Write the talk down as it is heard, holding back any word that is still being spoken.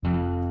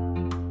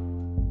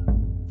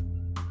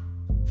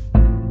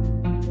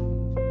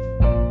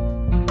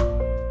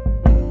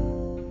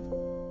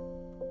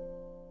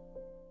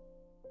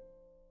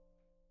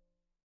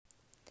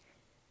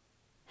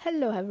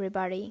Hello,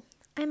 everybody.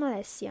 I'm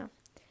Alessia,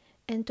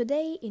 and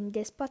today in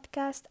this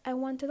podcast, I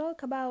want to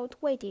talk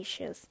about weight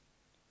issues.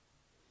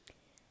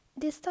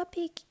 This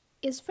topic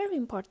is very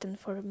important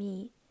for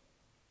me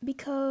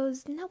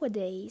because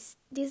nowadays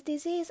these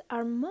diseases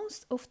are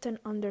most often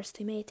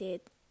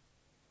underestimated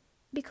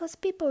because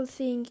people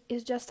think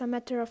it's just a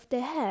matter of the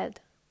head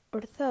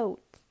or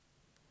thought.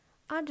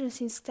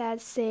 Others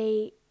instead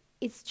say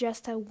it's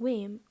just a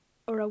whim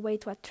or a way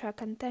to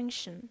attract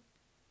attention.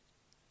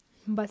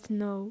 But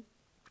no,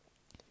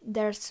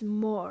 there's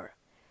more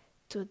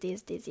to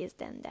this disease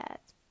than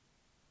that.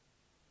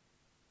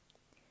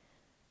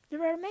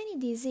 There are many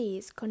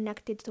diseases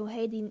connected to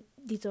eating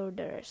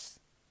disorders,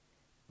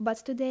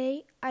 but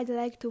today I'd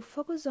like to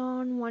focus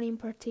on one in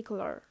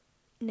particular,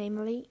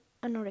 namely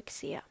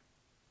anorexia.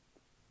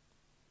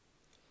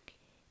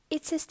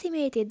 It's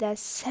estimated that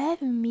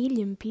 7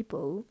 million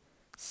people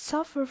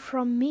suffer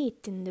from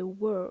it in the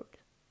world,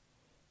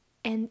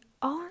 and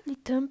only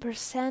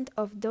 10%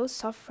 of those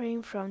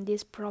suffering from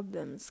these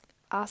problems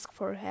ask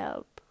for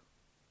help.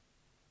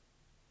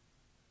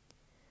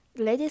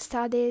 The latest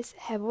studies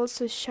have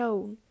also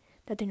shown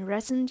that in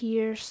recent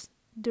years,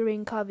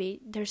 during COVID,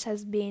 there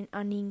has been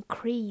an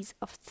increase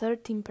of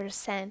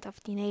 13%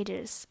 of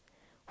teenagers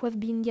who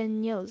have been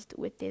diagnosed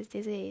with this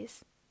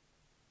disease.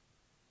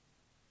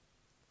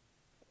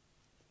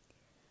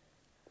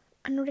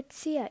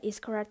 Anorexia is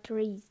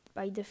characterized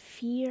by the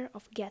fear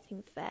of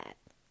getting fat,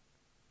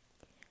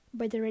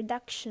 by the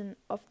reduction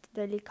of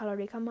the daily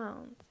caloric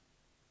amount,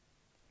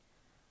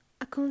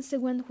 a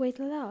consequent weight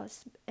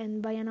loss,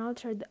 and by an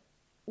altered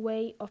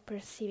way of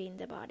perceiving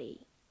the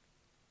body.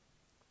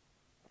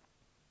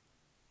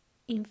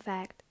 In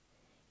fact,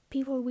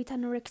 people with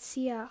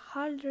anorexia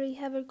hardly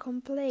ever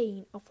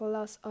complain of a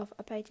loss of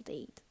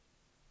appetite.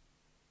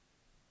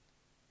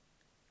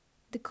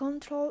 The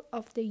control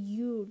of the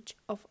urge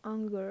of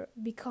hunger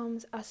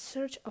becomes a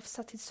search of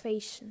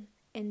satisfaction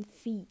and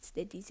feeds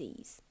the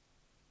disease.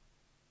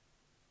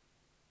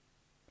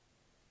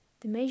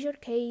 The major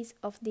cause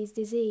of this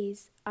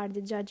disease are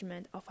the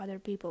judgment of other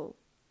people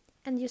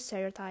and the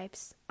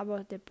stereotypes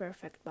about the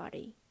perfect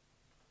body.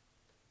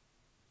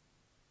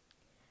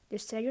 The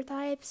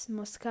stereotypes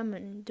most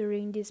common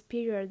during this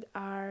period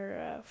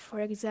are, for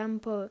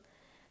example,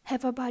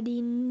 have a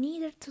body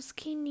neither too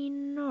skinny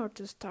nor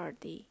too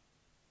sturdy,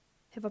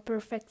 have a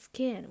perfect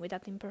skin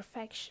without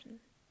imperfection,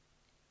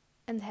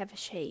 and have a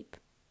shape.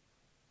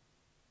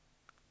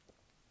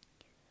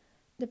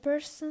 The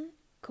person,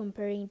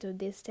 comparing to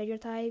these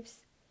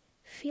stereotypes,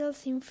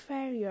 feels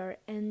inferior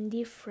and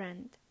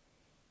different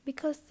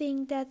because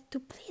think that to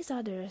please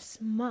others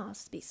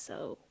must be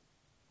so.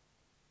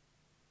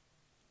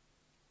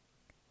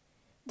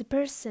 The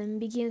person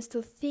begins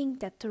to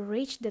think that to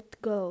reach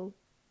that goal,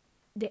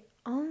 the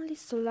only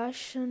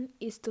solution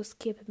is to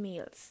skip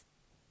meals,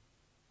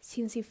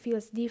 since he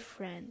feels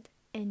different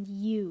and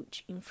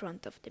huge in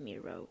front of the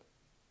mirror.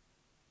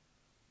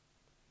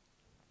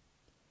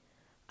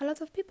 A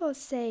lot of people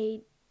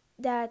say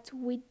that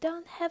we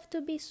don't have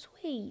to be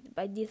swayed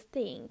by these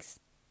things,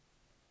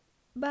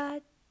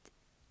 but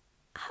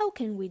how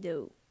can we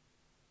do?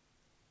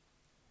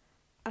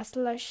 A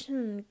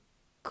solution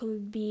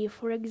could be,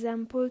 for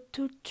example,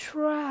 to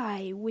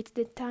try with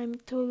the time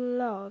to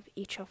love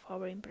each of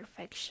our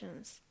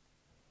imperfections,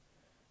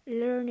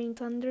 learning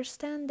to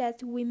understand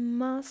that we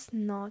must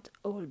not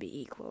all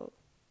be equal.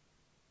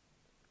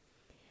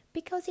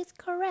 Because it's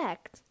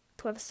correct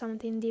to have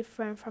something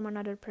different from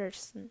another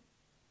person,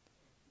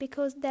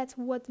 because that's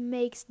what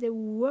makes the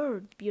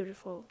world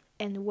beautiful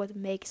and what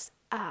makes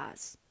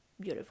us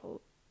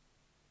beautiful.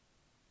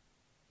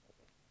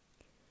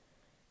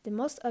 The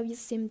most obvious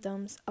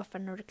symptoms of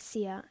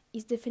anorexia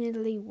is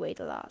definitely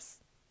weight loss.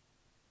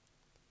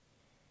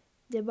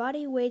 The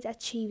body weight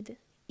achieved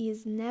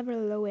is never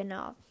low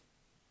enough,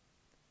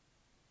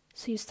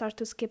 so you start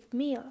to skip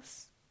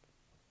meals.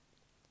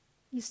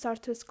 You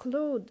start to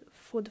exclude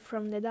food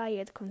from the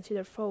diet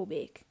considered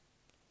phobic,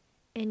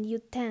 and you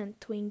tend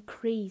to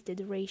increase the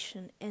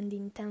duration and the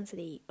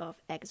intensity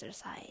of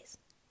exercise.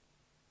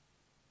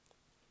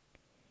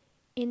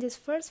 In this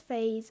first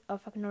phase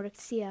of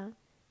anorexia,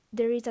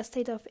 there is a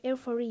state of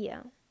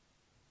euphoria,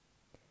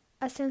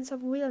 a sense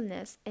of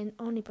realness and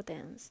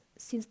omnipotence,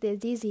 since the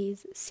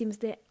disease seems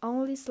the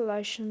only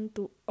solution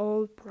to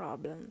all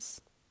problems.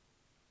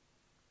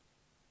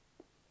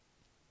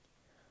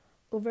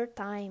 Over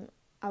time,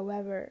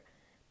 however,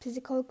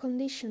 physical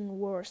conditions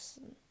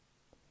worsen.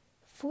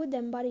 Food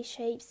and body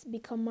shapes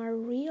become a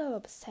real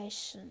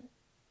obsession,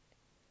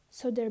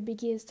 so there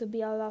begins to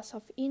be a loss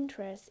of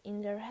interest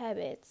in their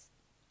habits,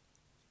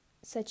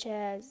 such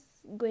as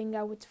going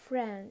out with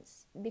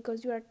friends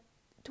because you are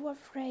too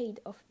afraid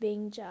of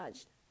being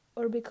judged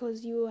or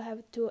because you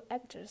have to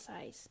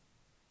exercise.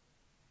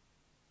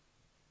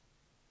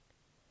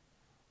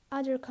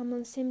 Other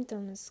common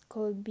symptoms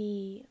could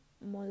be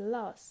mood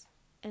loss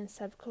and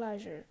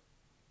self-closure,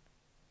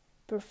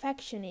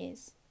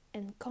 perfectionism,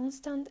 and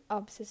constant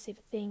obsessive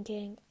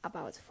thinking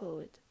about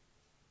food.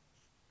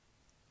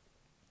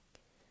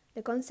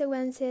 The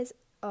consequences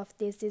of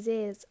this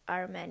disease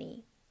are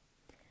many.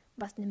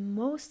 but the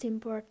most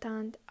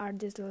important are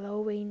the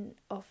slowing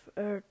of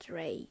heart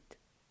rate.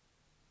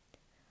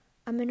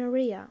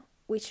 Amenorrhea,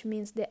 which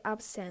means the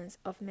absence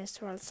of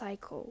menstrual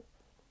cycle.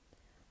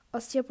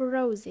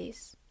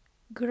 Osteoporosis,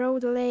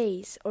 growth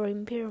delays or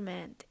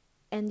impairment,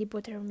 and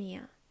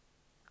hypothermia,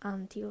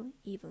 until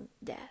even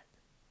death.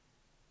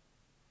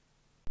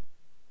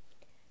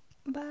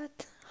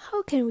 But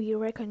how can we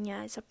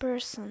recognize a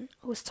person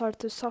who starts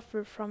to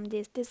suffer from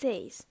this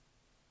disease?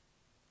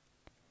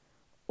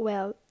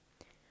 Well,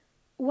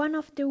 one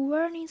of the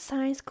warning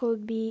signs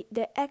could be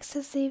the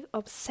excessive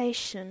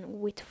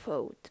obsession with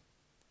food.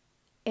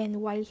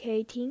 And while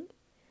eating,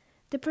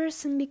 the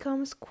person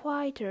becomes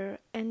quieter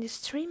and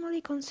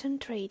extremely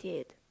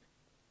concentrated.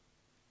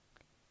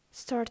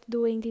 Start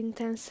doing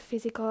intense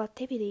physical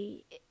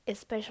activity,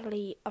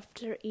 especially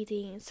after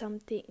eating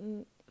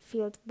something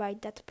felt by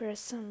that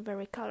person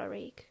very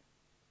caloric.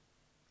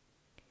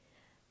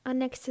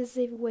 An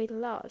excessive weight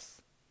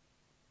loss.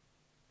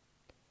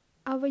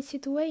 Avoid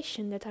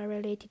situations that are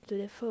related to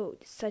the food,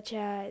 such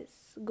as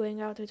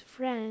going out with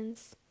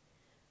friends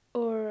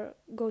or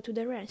go to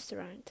the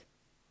restaurant.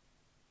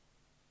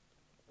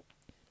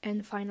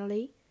 And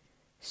finally,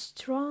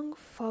 strong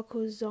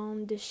focus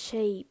on the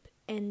shape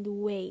and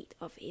weight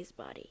of his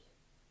body.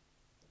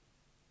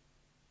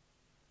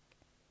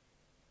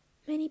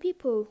 Many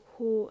people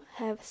who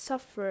have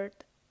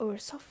suffered or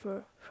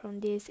suffer from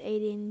these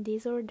eating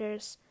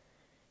disorders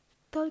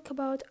talk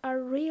about a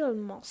real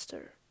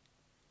monster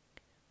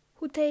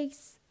who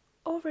takes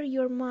over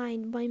your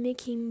mind by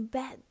making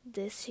bad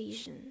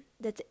decisions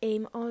that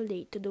aim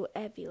only to do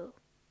evil.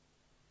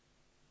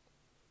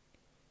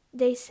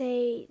 They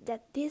say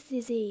that this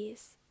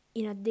disease,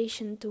 in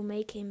addition to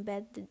making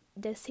bad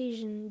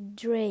decisions,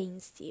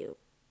 drains you.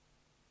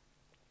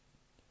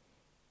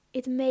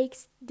 It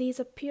makes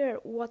disappear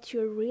what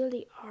you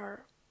really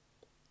are,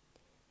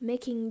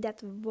 making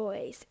that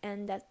voice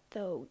and that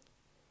thought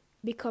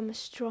become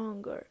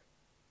stronger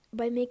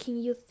by making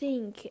you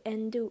think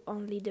and do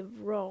only the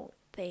wrong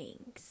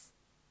things.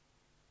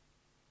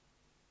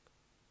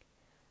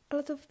 A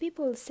lot of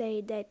people say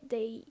that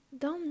they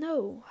don't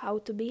know how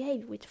to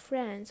behave with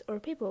friends or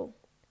people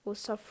who are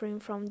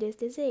suffering from this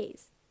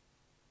disease.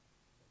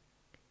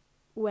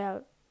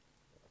 Well,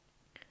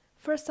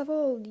 first of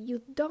all,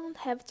 you don't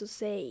have to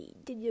say,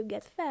 "Did you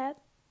get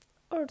fat?"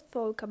 or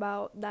talk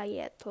about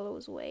diet to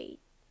lose weight.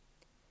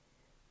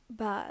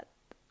 But,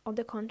 on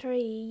the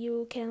contrary,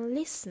 you can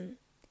listen,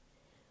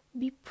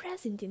 be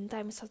present in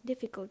times of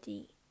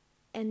difficulty,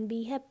 and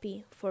be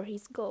happy for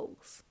his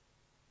goals.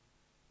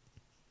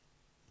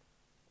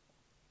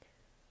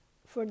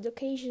 For the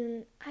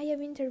occasion, I have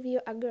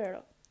interviewed a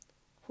girl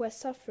who has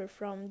suffered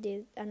from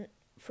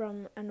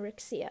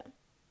anorexia.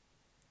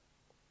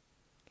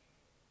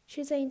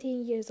 She's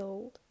 18 years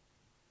old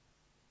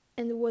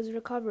and was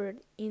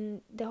recovered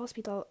in the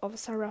hospital of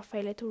San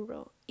Raffaele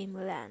Turro in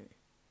Milan.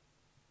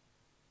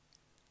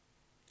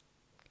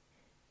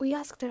 We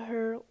asked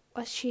her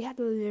what she had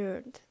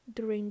learned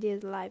during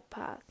this life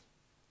path.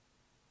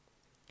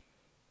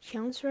 She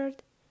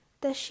answered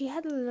that she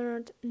had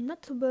learned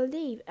not to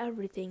believe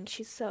everything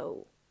she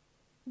saw,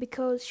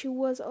 because she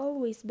was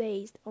always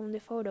based on the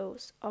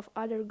photos of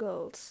other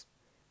girls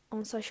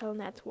on social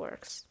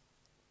networks,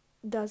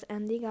 thus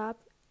ending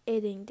up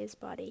eating this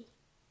body.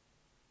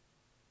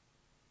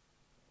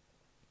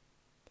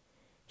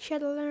 She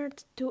had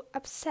learned to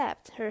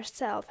accept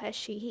herself as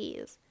she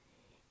is,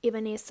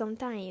 even if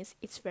sometimes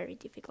it's very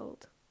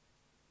difficult.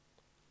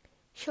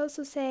 She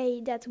also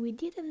said that we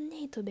didn't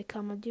need to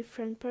become a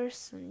different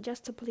person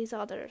just to please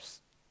others,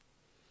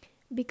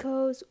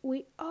 because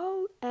we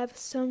all have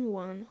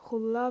someone who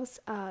loves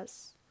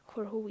us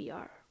for who we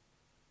are.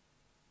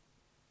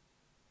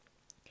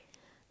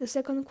 The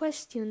second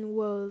question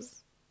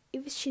was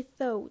if she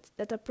thought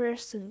that a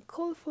person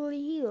could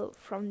fully heal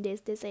from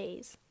this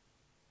disease.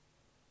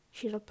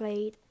 She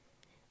replied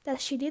that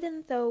she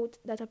didn't thought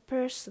that a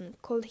person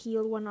could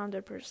heal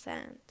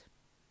 100%.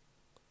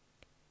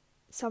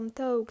 Some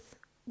thoughts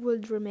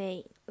would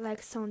remain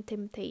like some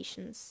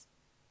temptations.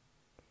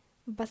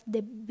 But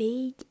the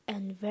big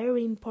and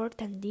very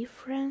important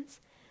difference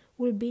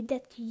will be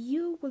that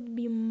you will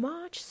be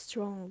much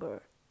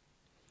stronger,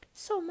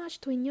 so much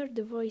to ignore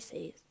the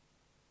voices,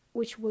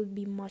 which will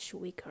be much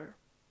weaker.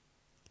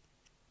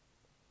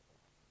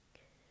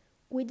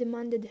 We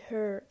demanded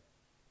her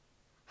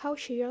how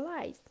she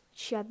realized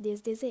she had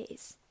this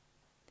disease,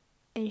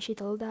 and she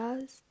told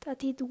us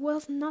that it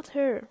was not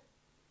her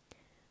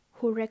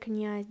who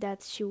recognized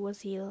that she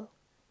was ill,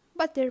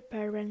 but their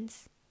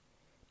parents,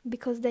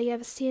 because they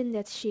have seen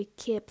that she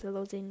kept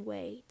losing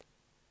weight,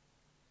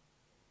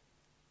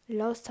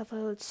 lost of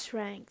her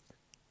strength,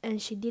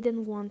 and she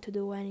didn't want to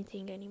do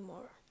anything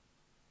anymore.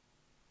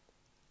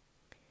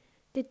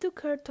 They took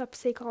her to a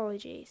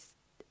psychologist,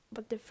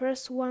 but the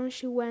first one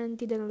she went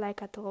didn't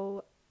like at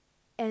all,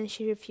 and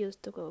she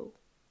refused to go.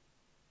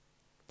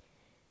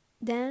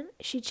 Then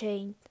she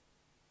changed,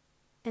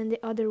 and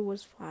the other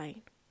was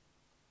fine.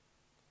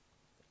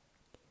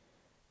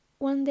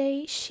 One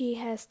day she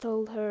has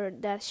told her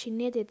that she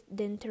needed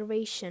the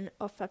intervention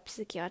of a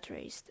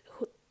psychiatrist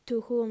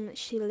to whom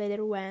she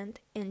later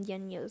went and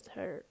diagnosed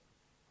her.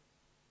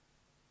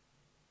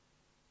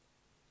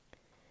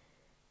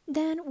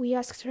 Then we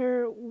asked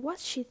her what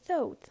she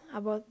thought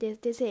about this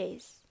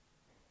disease,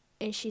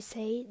 and she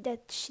said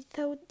that she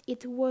thought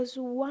it was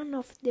one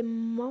of the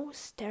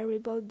most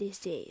terrible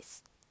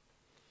diseases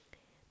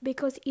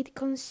because it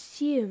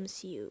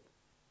consumes you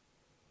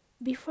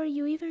before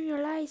you even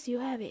realize you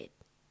have it.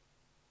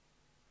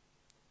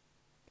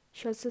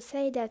 She also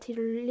said that it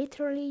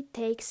literally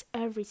takes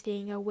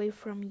everything away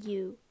from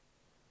you.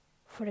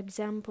 For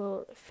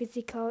example,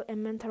 physical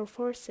and mental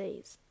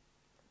forces,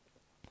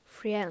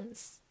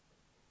 friends,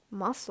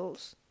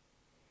 muscles,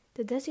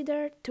 the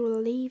desire to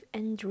live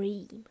and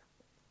dream.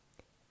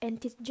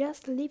 And it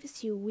just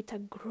leaves you with a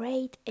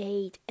great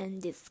hate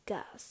and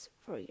disgust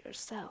for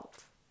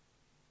yourself.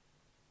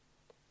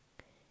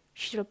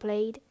 She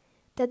replied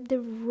that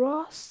the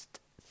worst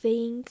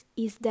thing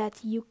is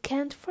that you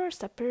can't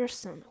force a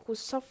person who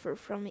suffers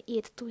from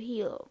it to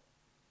heal.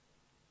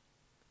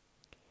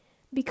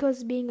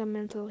 Because being a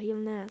mental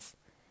illness,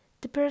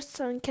 the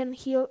person can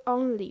heal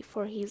only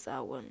for his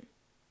own.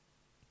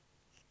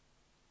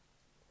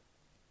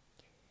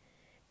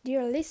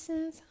 Dear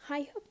listeners,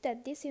 I hope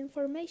that this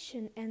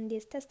information and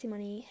this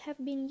testimony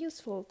have been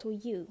useful to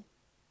you.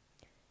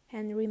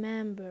 And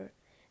remember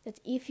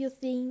that if you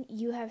think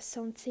you have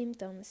some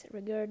symptoms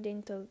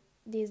regarding to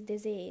this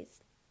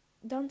disease,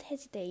 don't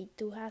hesitate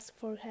to ask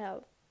for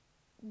help,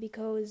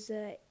 because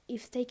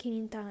if taken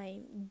in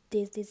time,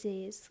 this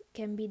disease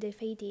can be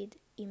defeated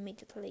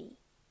immediately.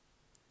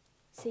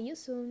 See you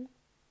soon.